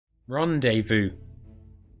Rendezvous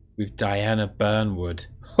with Diana Burnwood.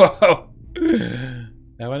 Whoa!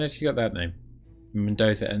 Now, when did she got that name?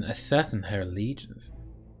 Mendoza, and ascertain her allegiance.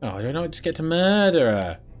 Oh, I don't know. Just get to murder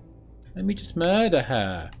her. Let me just murder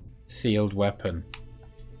her. Sealed weapon.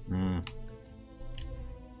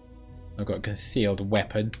 I've got a concealed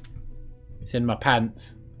weapon. It's in my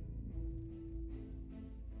pants.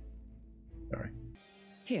 Sorry.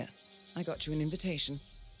 Here, I got you an invitation,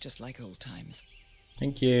 just like old times.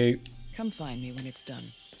 Thank you. Come find me when it's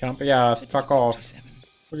done. Can't be asked. Fuck off.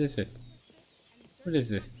 What is it? What is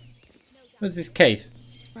this? What's this case?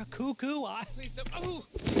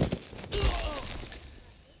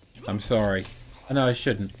 I'm sorry. I know I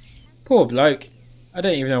shouldn't. Poor bloke. I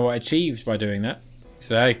don't even know what I achieved by doing that.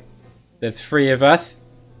 So, there's 3 of us.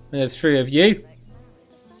 And there's 3 of you.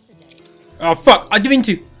 Oh fuck! I didn't mean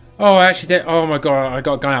to! Oh, I actually did. Oh my god, I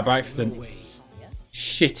got a gun out by accident.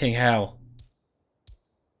 Shitting hell.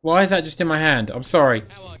 Why is that just in my hand? I'm sorry.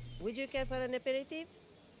 Would you care for an aperitif?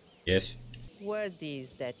 Yes. Word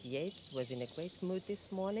is that Yates was in a great mood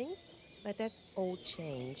this morning, but that all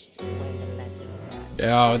changed when the letter arrived.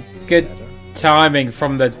 Oh, good timing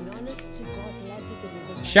from the... An honest-to-God letter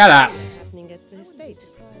delivered Shut up! happening at the estate.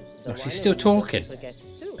 The Oh, she's one still who talking.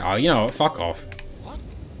 forgets too. Oh, you know what? Fuck off.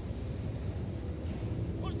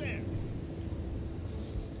 Who's there?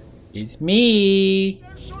 It's me!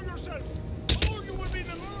 Show yourself! Oh, you will be in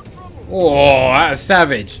a lot of trouble! Oh, that's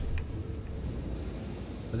savage.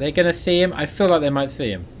 Are they gonna see him? I feel like they might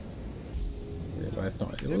see him. But it's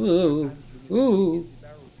not. Ooh. Ooh.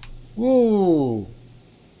 Ooh.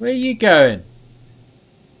 Where are you going?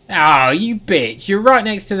 Oh, you bitch. You're right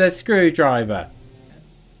next to the screwdriver.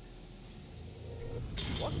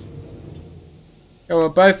 Go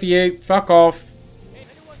on, both of you. Fuck off.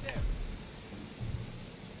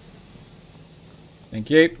 Thank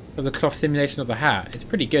you for the cloth simulation of the hat. It's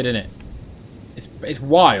pretty good, isn't it? It's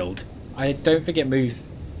wild. I don't think it moves.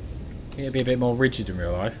 I think it'd be a bit more rigid in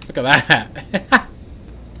real life. Look at that.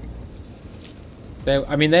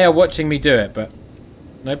 I mean, they are watching me do it, but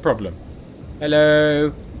no problem.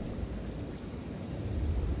 Hello.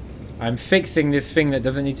 I'm fixing this thing that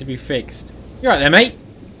doesn't need to be fixed. You right there, mate?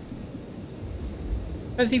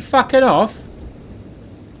 Is he fucking off?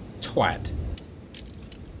 Twat.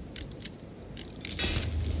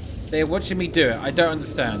 They're watching me do it. I don't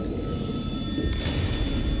understand.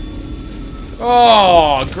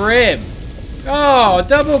 Oh, grim. Oh,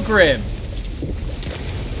 double grim.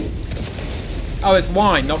 Oh, it's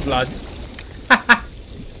wine, not blood.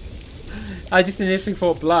 I just initially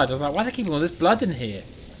thought blood. I was like, why are they keeping all this blood in here?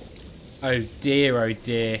 Oh dear, oh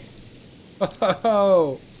dear.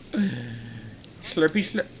 Oh, slurpy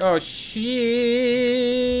slurp. Oh,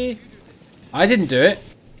 shit. I didn't do it.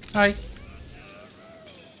 Hi.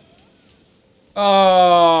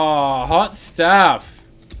 Oh, hot stuff.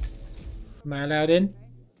 Am I allowed in?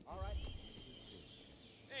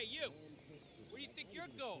 Hey, you! Where do you think you're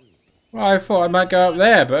going? Well, I thought I might go up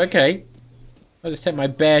there, but okay. I'll just take my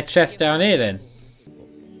bare chest down here then.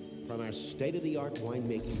 From our state-of-the-art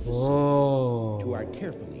winemaking facility to our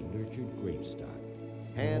carefully nurtured grape stock,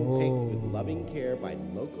 hand-picked with loving care by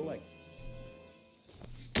local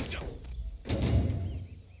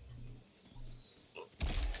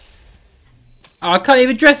Oh, I can't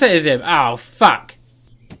even dress it as him. Oh, fuck.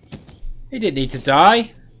 He didn't need to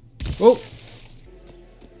die. Oh.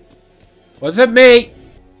 Wasn't me.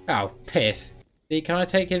 Oh, piss. See, can I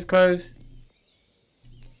take his clothes?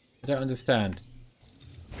 I don't understand.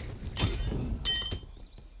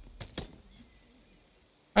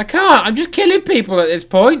 I can't. I'm just killing people at this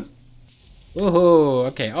point. Woohoo.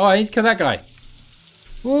 Okay. Oh, I need to kill that guy.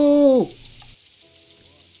 Woo.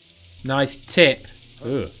 Nice tip.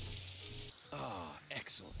 Ugh.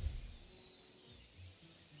 Excellent.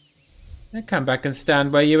 Now come back and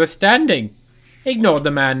stand where you were standing. Ignore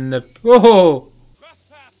the man in the... Whoa!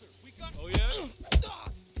 Trespassers, we got... Oh, yeah?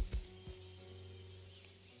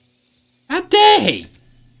 How dare he?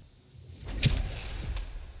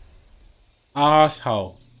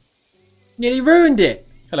 Arsehole. Nearly ruined it.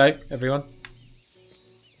 Hello, everyone.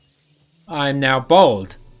 I'm now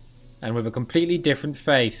bald. And with a completely different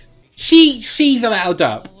face. She's allowed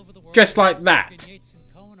up. Just like that.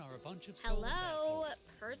 Hello,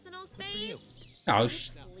 personal space? Oh,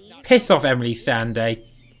 piss off, Emily Sanday.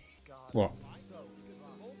 What?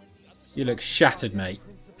 You look shattered, mate.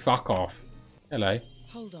 Fuck off. Hello.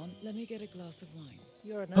 Hold on, let me get a glass of wine.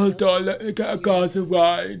 Hold on, let me get a glass of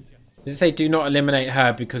wine. Did it say do not eliminate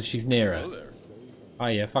her because she's near her? Oh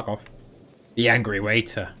yeah, fuck off. The angry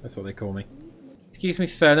waiter. That's what they call me. Excuse me,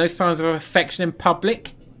 sir. No signs of affection in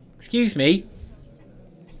public? Excuse me.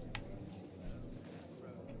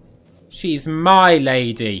 She's my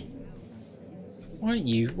lady. Why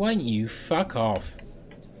don't you fuck off?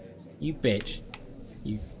 You bitch.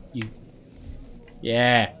 You.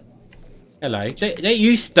 Yeah. Hello. Don't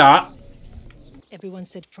you start. Everyone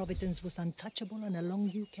said Providence was untouchable, and along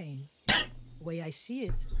you came. The way I see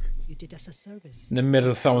it, you did us a service. In the middle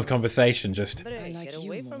of someone's conversation, just. I like Get you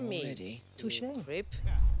away more from me. already. Touche. Creep.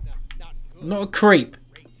 I'm not a creep.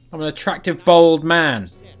 I'm an attractive, bold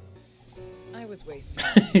man. I was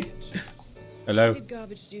wasting. Hello. Did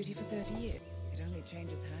garbage duty for 30 years. It only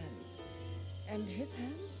changes hands. And his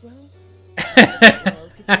hands, well...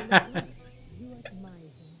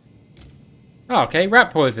 Oh, okay,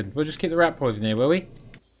 rat poison. We'll just keep the rat poison here, will we?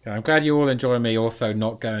 Okay, I'm glad you all enjoy me also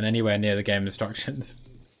not going anywhere near the game instructions.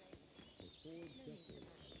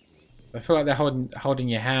 I feel like they're holding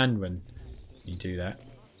your hand when you do that.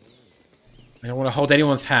 I don't want to hold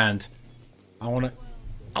anyone's hand. I want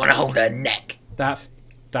to hold her neck. That's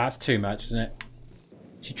too much, isn't it?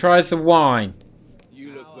 She tries the wine.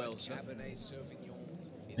 You look well, sir.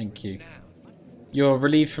 Thank you. You're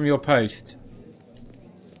relieved from your post.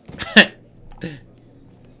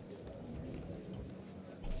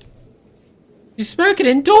 You're smoking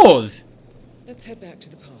indoors! Let's head back to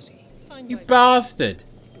the party. You bastard!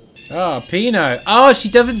 Oh, Pinot. Oh, she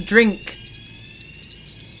doesn't drink.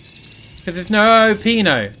 Because there's no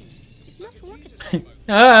Pinot. It's not rocket science.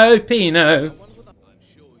 Oh, Pinot.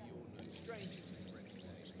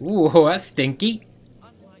 Ooh, that's stinky.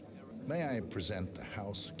 May I present the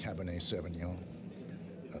House Cabernet Sauvignon?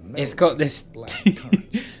 It's got this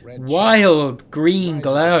red wild green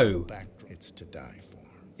glow. It's to die for.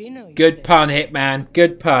 Pinot, you Good said. pun, Hitman.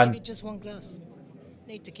 Good Maybe pun. just one glass.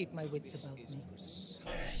 Need to keep my wits about me.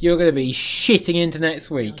 You're going to be shitting into next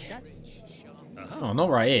week. That's Oh, not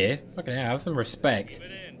right here. Fucking hell, have some respect.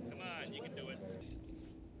 Get in. Come on, you can do it.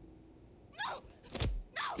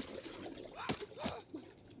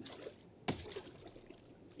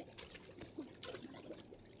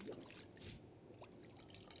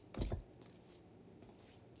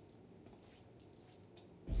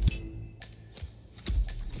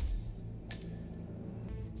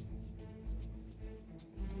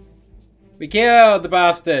 We killed the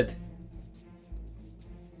bastard.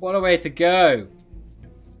 What a way to go.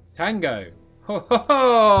 Tango. Ho ho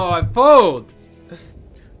ho! I pulled. I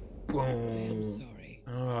am Boom. sorry.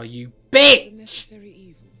 Oh, you The bitch! necessary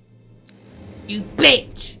evil. You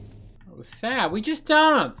bitch! That was sad. We just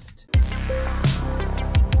danced.